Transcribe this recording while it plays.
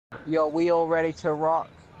Yo, we all ready to rock?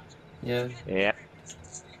 Yeah. Yeah.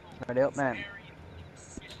 Ready up, man.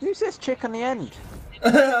 Who's this chick on the end?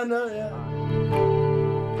 I know, yeah.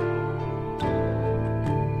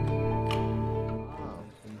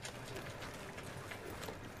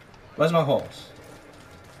 Where's my horse?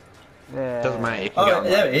 Yeah. Doesn't matter. You can Oh, get on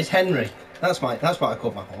there that. it is, Henry. That's what I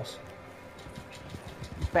called my horse.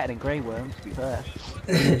 It's better than Grey Worm, to be fair.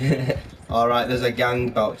 Alright, there's a gang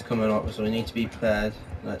bout coming up, so we need to be prepared.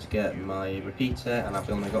 Let's get my repeater, and I've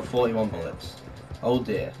only got 41 bullets. Oh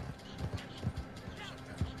dear.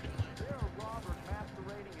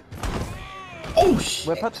 Oh shit!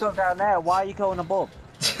 We're put to go down there. Why are you going above?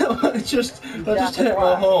 I just hit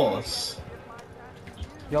my horse.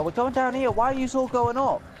 Yo, we're going down here. Why are you all going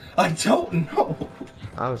up? I don't know.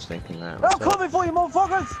 I was thinking that. I'm coming for you,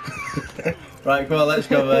 motherfuckers! Right, come on, let's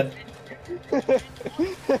go then.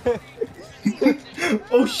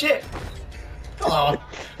 Oh shit! Oh,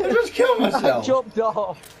 I just killed I myself. jumped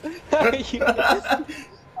off.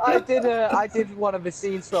 I did one of the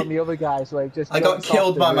scenes from the other guys where he just I got jumps off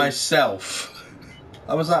killed the by roof. myself.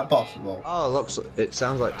 How was that possible? Oh, it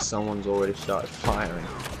sounds like someone's already started firing.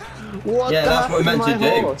 What Yeah, the that's what we meant to happened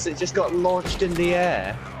my do. horse? It just got launched in the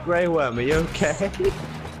air. Grey Worm, are you okay?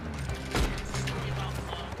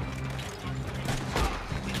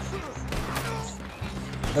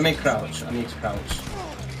 Let me crouch. I need to crouch.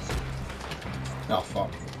 Oh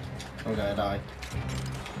fuck. I'm gonna die.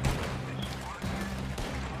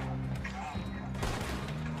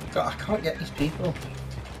 God, I can't get these people.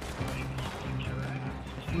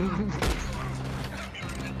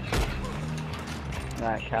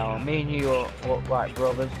 Right, Cal, me and you look like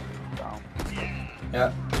brothers. So.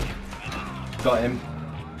 Yeah. Got him.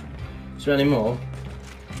 Is there any more?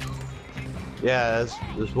 Yeah,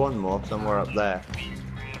 there's one more somewhere up there.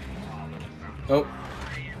 Oh.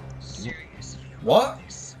 What?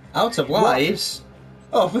 Out of lives?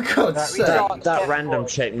 Oh, for God's sake. That random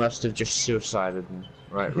chick must have just suicided me.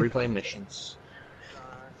 Right, replay missions.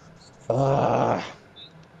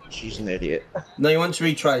 She's an idiot. No, you want to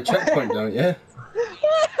retry a checkpoint, don't you?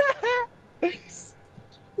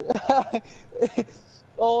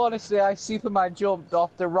 Oh, honestly, I Superman jumped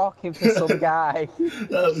off the rocking for some guy.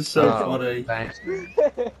 That was so Oh, funny. thanks.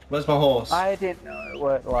 Where's my horse? I didn't know it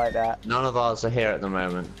worked like that. None of ours are here at the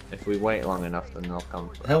moment. If we wait long enough, then they'll come.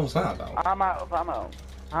 What the hell was that about? I'm out of ammo.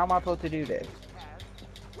 How am I supposed to do this?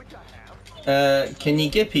 Can you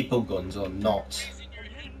give people guns or not?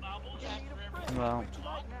 Well,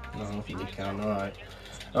 No, I don't think you can, alright.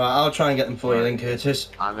 Alright, I'll try and get them for you then, Curtis.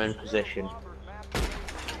 I'm in position.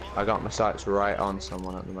 I got my sights right on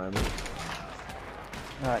someone at the moment.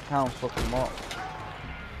 alright, Cal's fucking them up.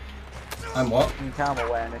 I'm what? And Cal are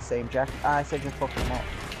wearing the same jacket. I said just fucking them up.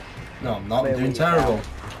 No, I'm not. Where I'm doing were you, terrible.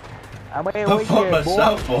 I'm here I with fucked you,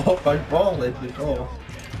 myself boy. up by falling before.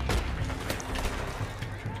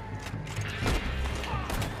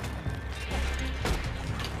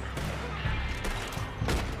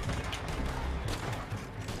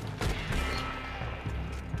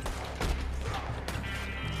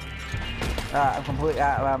 Alright, I'm completely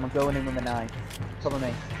out of ammo. I'm going in with a 9. Cover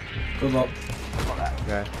me. Good luck.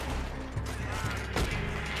 Okay.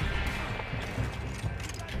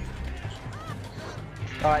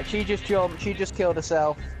 Alright, she just jumped. She just killed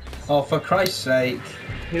herself. Oh, for Christ's sake.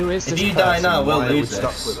 Who is If this you die person? now, we'll Why are we lose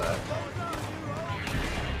stuck this. with her?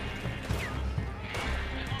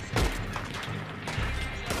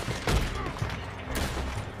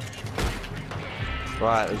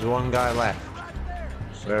 Right, there's one guy left.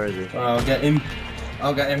 Where is he? I'll get him.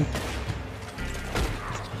 I'll get him.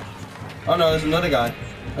 Oh no, there's another guy.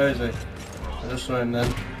 Where is he? I just saw him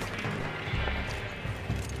then.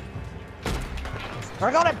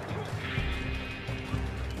 I got him!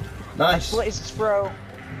 Nice. Split his throat.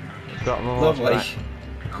 Got my horse Lovely. back.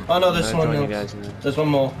 Oh no, there's I'll someone join you else. guys now. There's one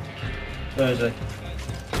more. Where is he?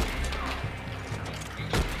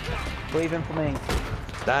 Leave him for me.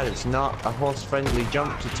 That is not a horse-friendly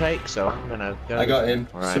jump to take, so I'm gonna go. I got him.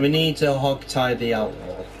 Alright. So we need to hog tie the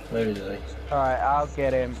outlaw. Where is he? Alright, I'll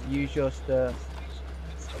get him. You just,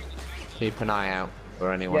 Keep an eye out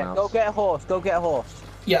for anyone yeah, else. go get a horse. Go get a horse.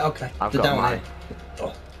 Yeah, okay. I've They're got down mine. here.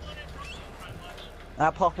 Oh.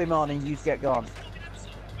 I'll pop him on and you get gone.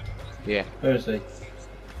 Yeah. Where is he?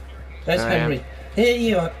 There's There I am. Henry. Here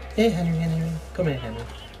you are. Here, Henry. Come here, Henry.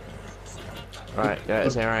 Right,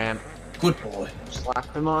 here I am. Good boy.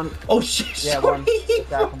 Slap him on. Oh shit, Yeah, sorry. one.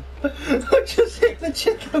 Grab him. I just hit the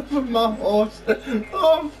chick up with my horse.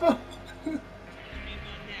 Oh fuck.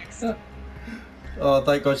 Oh,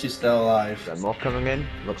 thank God she's still alive. Is there more coming in?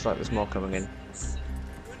 Looks like there's more coming in.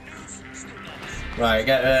 Right,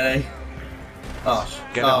 get ready.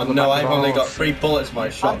 Get it on the no, back I've of the only got horse. 3 bullets in my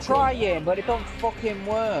I'm shotgun. trying, but it don't fucking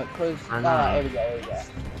work. Cause I know. alright, here we go. Here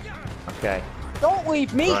we go. Okay. Don't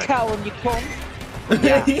leave me, Right. Callum. You cunt.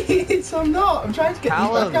 Yeah. I'm not. I'm trying to get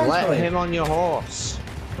Callum, these bad guys let going. him on your horse.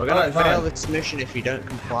 We're gonna Alright, fail fine. this mission if you don't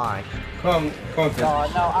comply. Come on, Finn.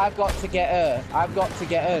 No, I've got to get her. I've got to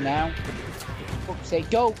get her now. Fuck's sake,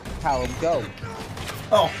 go, Callum, go.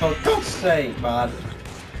 Oh, for God's sake, man.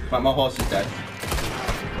 Right, my horse is dead.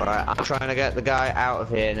 Alright, I'm trying to get the guy out of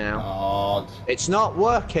here now. God. It's not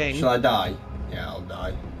working. Shall I die? Yeah, I'll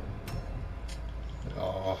die.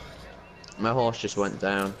 Oh. My horse just went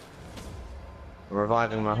down. I'm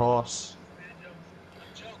reviving my horse.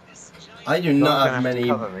 I do Not not gonna have have to many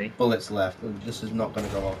cover me. bullets left. This is not going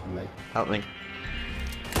to go well for me. Help me.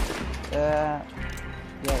 Yeah,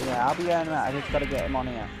 I'll be on that. I just gotta get him on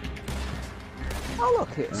here. Oh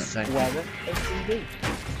look, it's Okay. weather. It's indeed.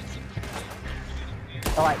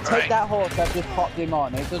 Alright, take Right. that horse I've just popped him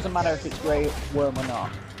on. It doesn't matter if it's grey worm or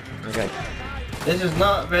not. Okay. This is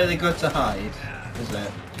not really good to hide, is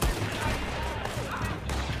it?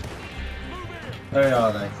 Where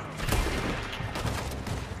are they?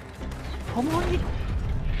 Come on, you.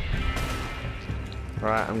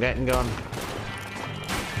 Right, I'm getting gone.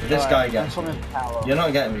 This Alright, guy gets I'm me. coming, Callum. You're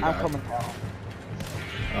not getting me, I'm guys. coming, Callum.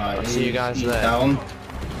 Alright, I'll see you guys he's there. down.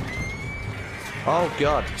 Oh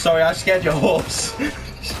god. Sorry, I scared your horse.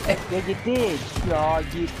 Yeah, you did. Oh,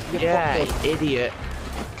 you Yeah, fucked it. idiot.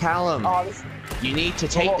 Callum, Oh, this, you need to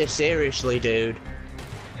take this seriously, dude.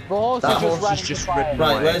 the horse That is just horse running is just to fire. ridden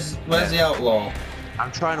Right, away. where's the outlaw?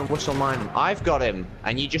 I'm trying to whistle mine. I've got him,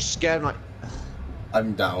 and you just scared my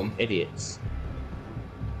I'm down. idiots.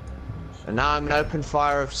 And now I'm in open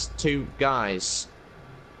fire of 2 guys.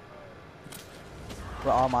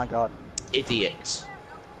 Oh my god. Idiots.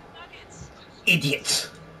 Idiot.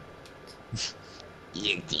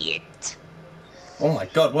 Idiot. Oh my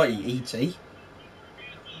god, what are you, E.T.?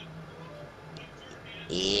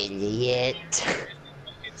 Idiot.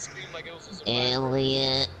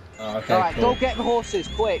 Elliot. Oh, okay, Alright, cool. go get the horses,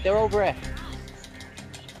 quick. They're over here.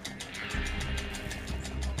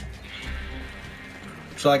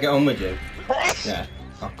 Shall I get on with you? Yeah,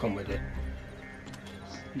 I'll come with you.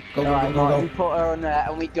 Go, Alright, go, Mark, go, we go. put her on there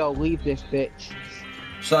and we go. Leave this bitch.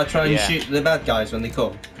 Shall I try and Yeah. shoot the bad guys when they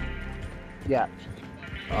come? Yeah.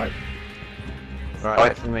 Alright. Right,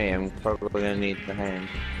 wait for me. I'm probably gonna need the hand.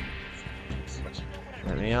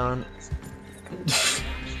 Let me on.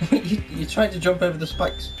 you tried to jump over the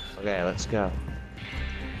spikes. Okay, let's go.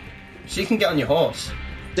 She can get on your horse.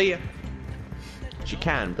 See ya. She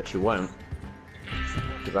can, but she won't.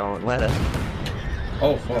 Because I won't let her.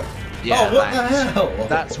 Oh, fuck. Yeah, oh, what the thanks. hell?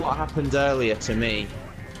 That's what happened earlier to me.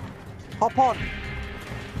 Hop on.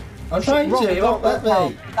 I'm trying Run, to, you won't let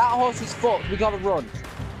me. That horse is fucked. We gotta run.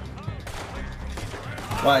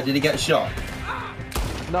 Why, did he get shot?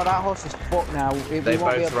 No, that horse is fucked now. We They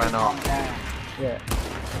won't be both able to ran off. calm down. Yeah.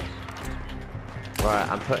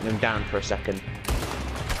 Right, I'm putting him down for a second.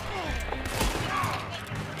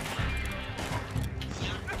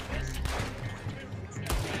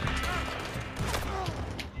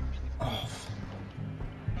 Oh.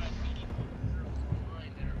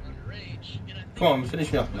 Come on,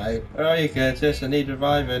 finish me off, mate. Where are you, Curtis? I need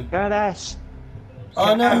reviving. Curtis!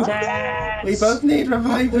 Oh no! Curtis! We both need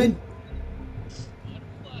reviving!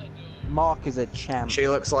 Mark is a champ. She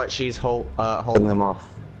looks like she's holding them off.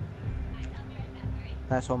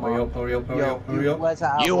 That's what Hurry Mark. up, hurry up, hurry Yo, up, hurry up. where's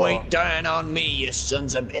that You outlaw? ain't dying on me, you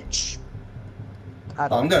sons of bitch! I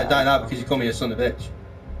don't I'm gonna care. die now because you call me a son of a bitch.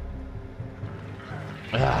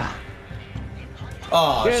 Ah.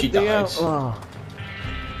 Oh, Get she the died. outlaw.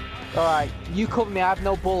 Alright, you cover me. I have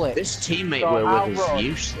no bullet. This teammate So we're I'll with run. is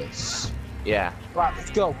useless. Yeah. Right, let's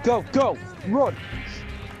go, go, go, run.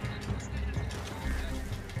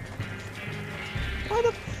 Why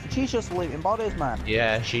the? She's just looting bodies, man.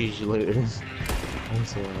 Yeah, she's looting.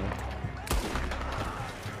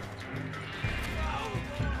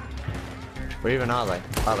 Where even are they?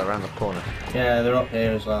 Oh, they're around the corner. Yeah, they're up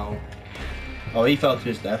here as well. Oh, he fell to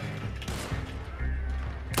his death.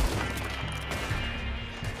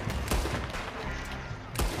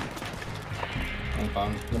 Hang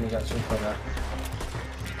on, let me get some cover.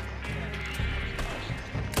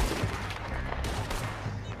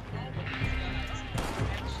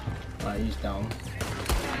 Right, he's down.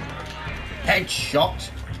 Headshot!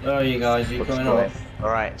 Where are you guys? Are you coming up?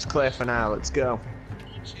 Alright, it's clear for now, let's go.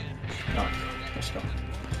 Right, let's go.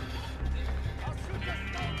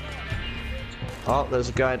 Oh, there's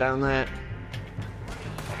a guy down there.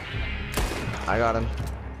 I got him.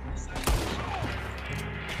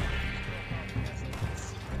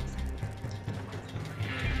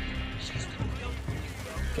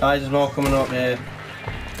 Guys, there's more coming up here.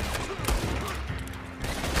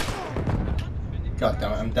 God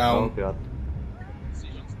damn it, I'm Oh down. god.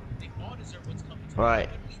 Right.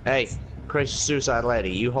 Hey, crazy suicide lady,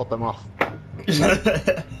 you hold them off.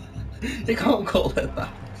 You can't call it that.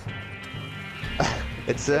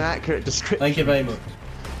 It's an accurate description. Thank you very much.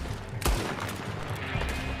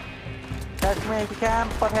 Catch me if you can,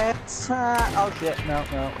 buttheads. Oh shit, no.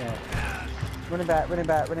 Running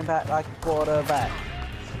back like a quarterback.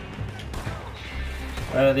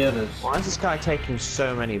 Where are the others? Why is this guy taking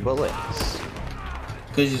so many bullets?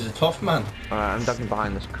 Because he's a tough man. Alright, I'm ducking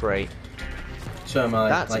behind this crate. So am I.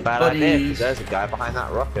 That's like, a bad buddies. idea, because there's a guy behind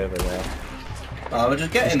that rock over there. Oh, we're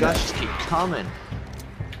just These getting there. guys just keep coming.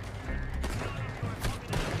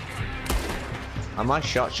 Are my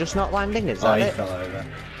shots just not landing? Is Oh, that he it? fell over.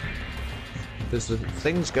 Because the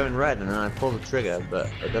thing's going red and then I pull the trigger, but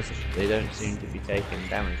it doesn't. They don't seem to be taking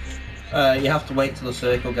damage. You have to wait till the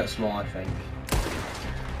circle gets small, I think.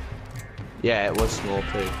 Yeah, it was small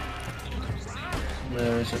too.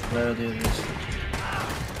 Where is it? Where are the others?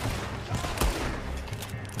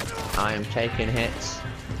 I am taking hits.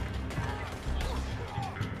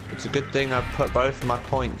 It's a good thing I put both of my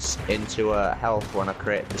points into health when I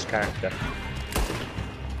create this character.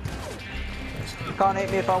 You can't hit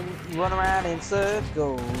me if I run around in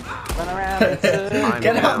circles. Run around in circles.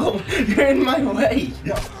 Get out! You're in my way!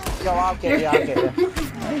 Go, I'll get you.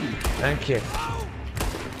 Thank you.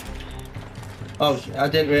 Oh, I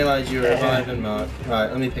didn't realise you were reviving, Mark. Right,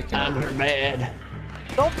 let me pick him up. I'm mad.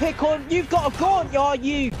 Don't pick on. You've got a gun, are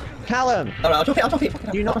you? Callum! Alright, I'll drop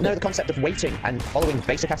it. Do you not know the concept of waiting and following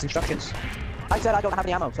basic ass instructions? I said I don't have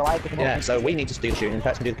any ammo, so I pick him up. Yeah, so we need to do the shooting and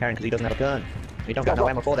Perks can do the carrying because he doesn't have a gun. We don't got no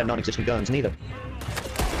ammo for them non-existent guns neither.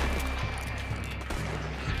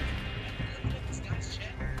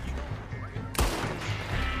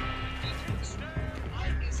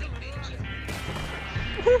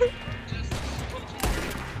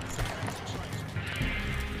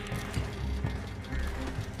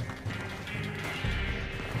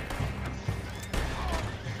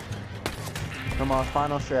 Come on,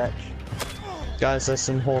 final stretch. Guys, there's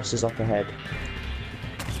some horses up ahead.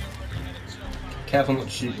 Careful not to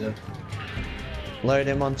shoot them. Load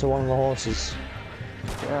him onto one of the horses.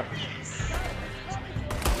 Yep.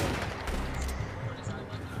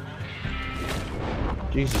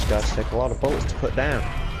 Jesus, guys, take a lot of bullets to put down.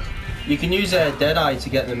 You can use a Deadeye to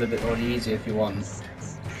get them a bit more easy if you want.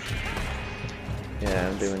 Yeah,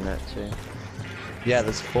 I'm doing that too. Yeah,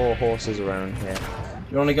 there's 4 horses around here.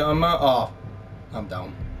 You want to get on that? Oh, I'm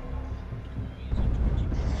down.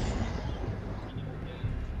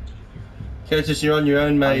 Curtis, you're on your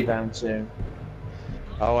own, I'm mate. down too.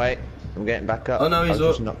 Oh wait, I'm getting back up. Oh no, he's I've up.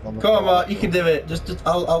 just knocked on the Come on, floor. Mark, you can do it. Just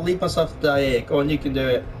I'll leave myself to die here. Go on, you can do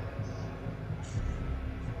it.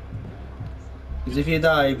 Because if you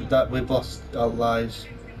die, we've lost our lives.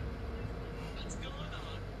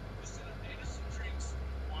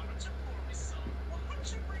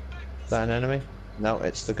 Is that an enemy? No,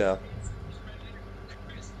 it's the girl.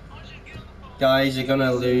 Guys, you're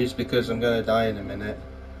gonna lose because I'm gonna die in a minute.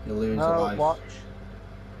 You'll lose a Oh, life. watch.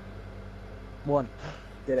 1.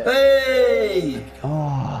 Did it. Hey!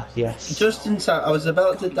 Oh, yes. Just in time. I was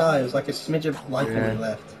about to die. It was like a smidge of life only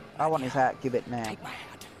left. I want his hat. Give it now. Take my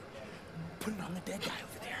hat. Put it on the dead guy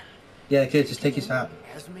over there. Yeah, Curtis, take his hat.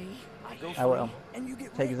 As me, I go I will. free, and you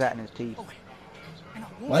get Take his rich. hat in his teeth. Oh, and I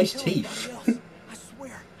won't Why his kill teeth? anybody else. I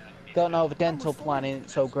swear. Don't know if dental planning isn't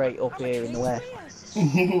so great up here in the west.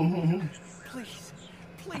 Please,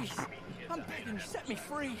 please, I'm begging you, set me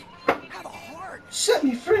free. Have a heart. Set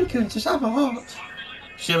me free, Curtis. Have a heart.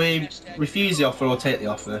 Shall we refuse the offer or take the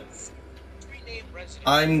offer?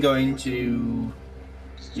 I'm going to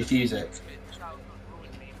refuse it.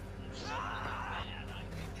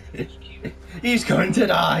 He's going to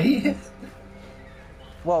die.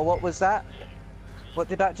 Whoa, what was that? What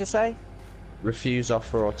did that just say? Refuse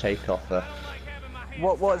offer or take offer.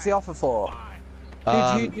 What's the offer for?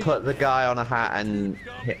 Did you- Put the guy on a hat and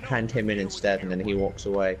hand him in instead, and then he walks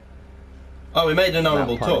away. Oh, we made an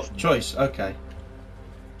honourable punishment. choice. Okay.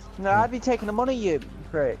 No, I'd be taking the money, you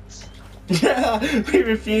pricks. We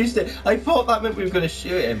refused it. I thought that meant we were going to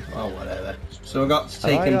shoot him. Oh, whatever. So we got to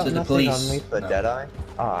take Have I him got to the nothing police. on me for No. Deadeye?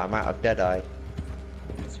 Oh, I'm out of Deadeye.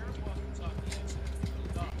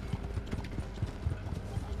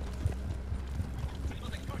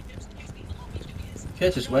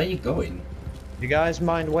 Curtis, where are you going? You guys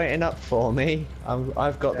mind waiting up for me?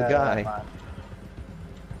 I've got the guy. Man.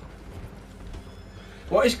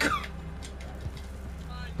 What is?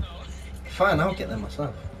 Fine, I'll get there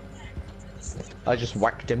myself. I just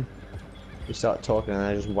whacked him. We started talking and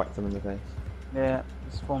I just whacked him in the face. Yeah,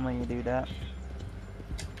 It's fun when you do that.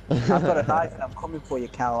 I've got a knife and I'm coming for you,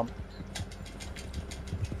 Callum.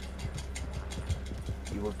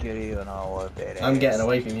 You will get even all of it. I'm getting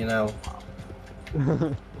away from you now.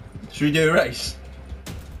 Should we do a race?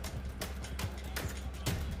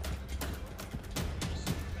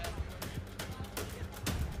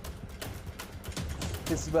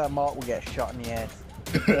 This is where Mark will get shot in the head.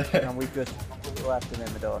 And we've just left him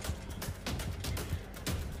in the dust.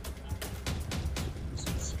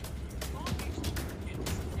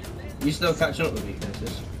 You still catching up with me,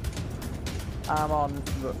 Curtis? I'm on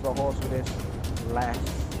the horse with his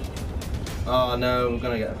left. Oh no, we're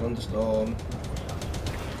gonna get a thunderstorm.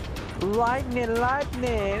 Lightning, lightning,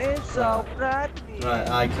 it's so frightening. Right,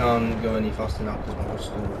 I can't go any faster now because my horse is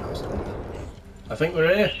going faster. I think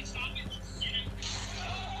we're here.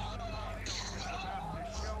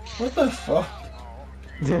 What the fuck?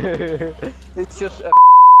 It's just a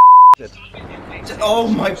Oh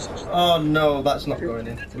my... Oh no, that's not going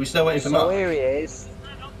in. Are we still waiting for So Mark? here he is.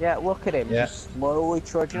 Yeah, look at him, Yeah. just slowly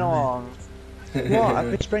trudging along. What? I've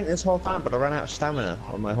been sprinting this whole time, but I ran out of stamina,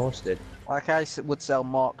 or my horse did. Like I would sell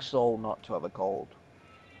Mark's soul not to have a cold.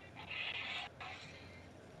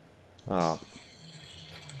 Oh.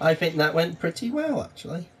 I think that went pretty well,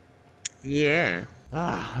 actually. Yeah.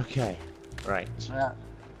 Ah, okay. Right. Yeah.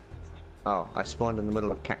 Oh, I spawned in the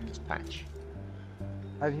middle of a cactus patch.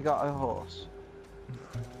 Have you got a horse?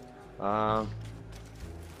 Um,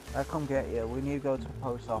 I'll come get you. We need to go to the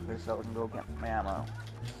post office so we can go get my ammo.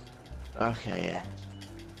 okay, yeah.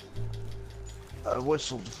 I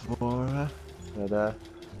whistled for her, but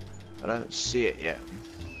I don't see it yet.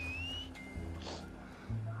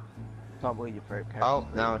 Can't believe you broke out. Oh,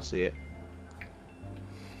 now I see it.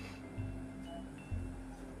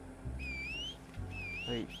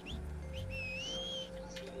 Sweet.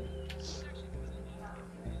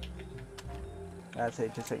 That's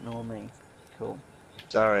it, just ignore me. Cool.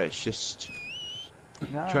 Sorry, it's just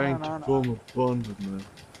No, trying no, no, to no. form a bond with me.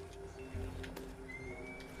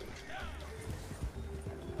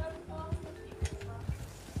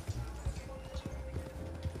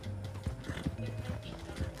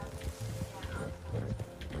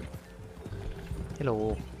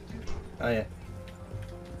 Hello. Oh yeah.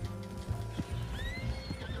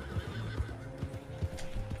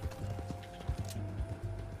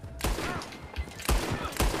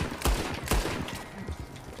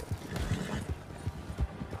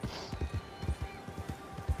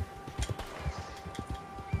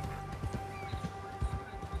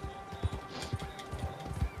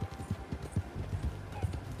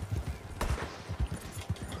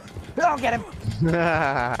 Oh, get him!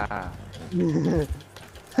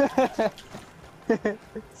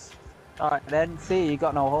 Alright then, see, you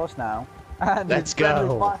got no horse now. And Let's his friend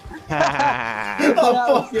go. was Oh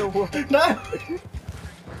That was fuck! No!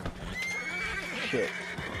 Shit.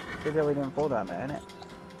 It really didn't fall down there, innit?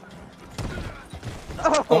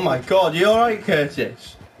 Oh my god, you alright,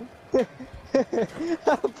 Curtis?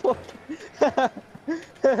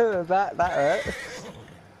 that hurt.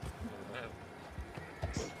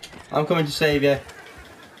 I'm coming to save you.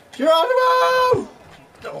 Geronimo!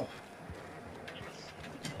 Oh.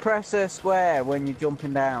 Press a square when you're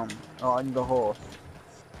jumping down on the horse.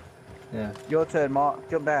 Yeah. Your turn, Mark.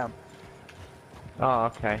 Jump down. Oh,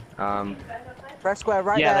 okay. Press square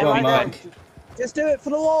right Yeah, there, go right on, there. Mark. Just do it for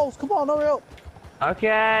the walls. Come on, hurry up.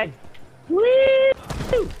 Okay. Woo!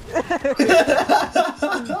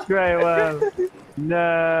 Grey worm.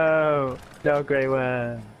 No. No grey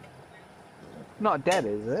worm. Not dead,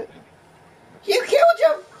 is it? You killed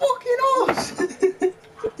your fucking horse!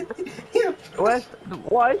 You-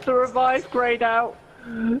 Why is the revive grayed out?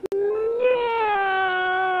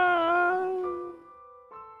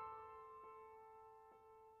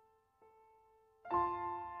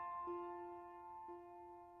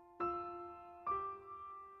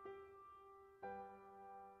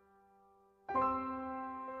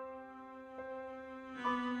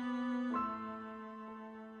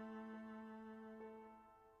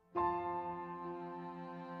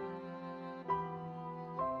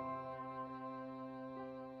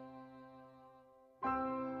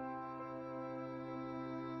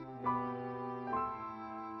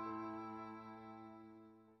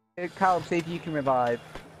 Callum, see if you can revive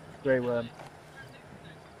Grey Worm.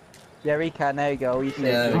 Yeah, he can. There you go. You saved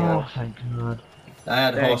Yeah, him. there we go. Oh, thank God. I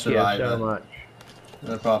had a horse Thank you reviver. so much.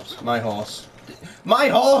 No props. My horse. My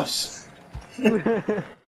horse!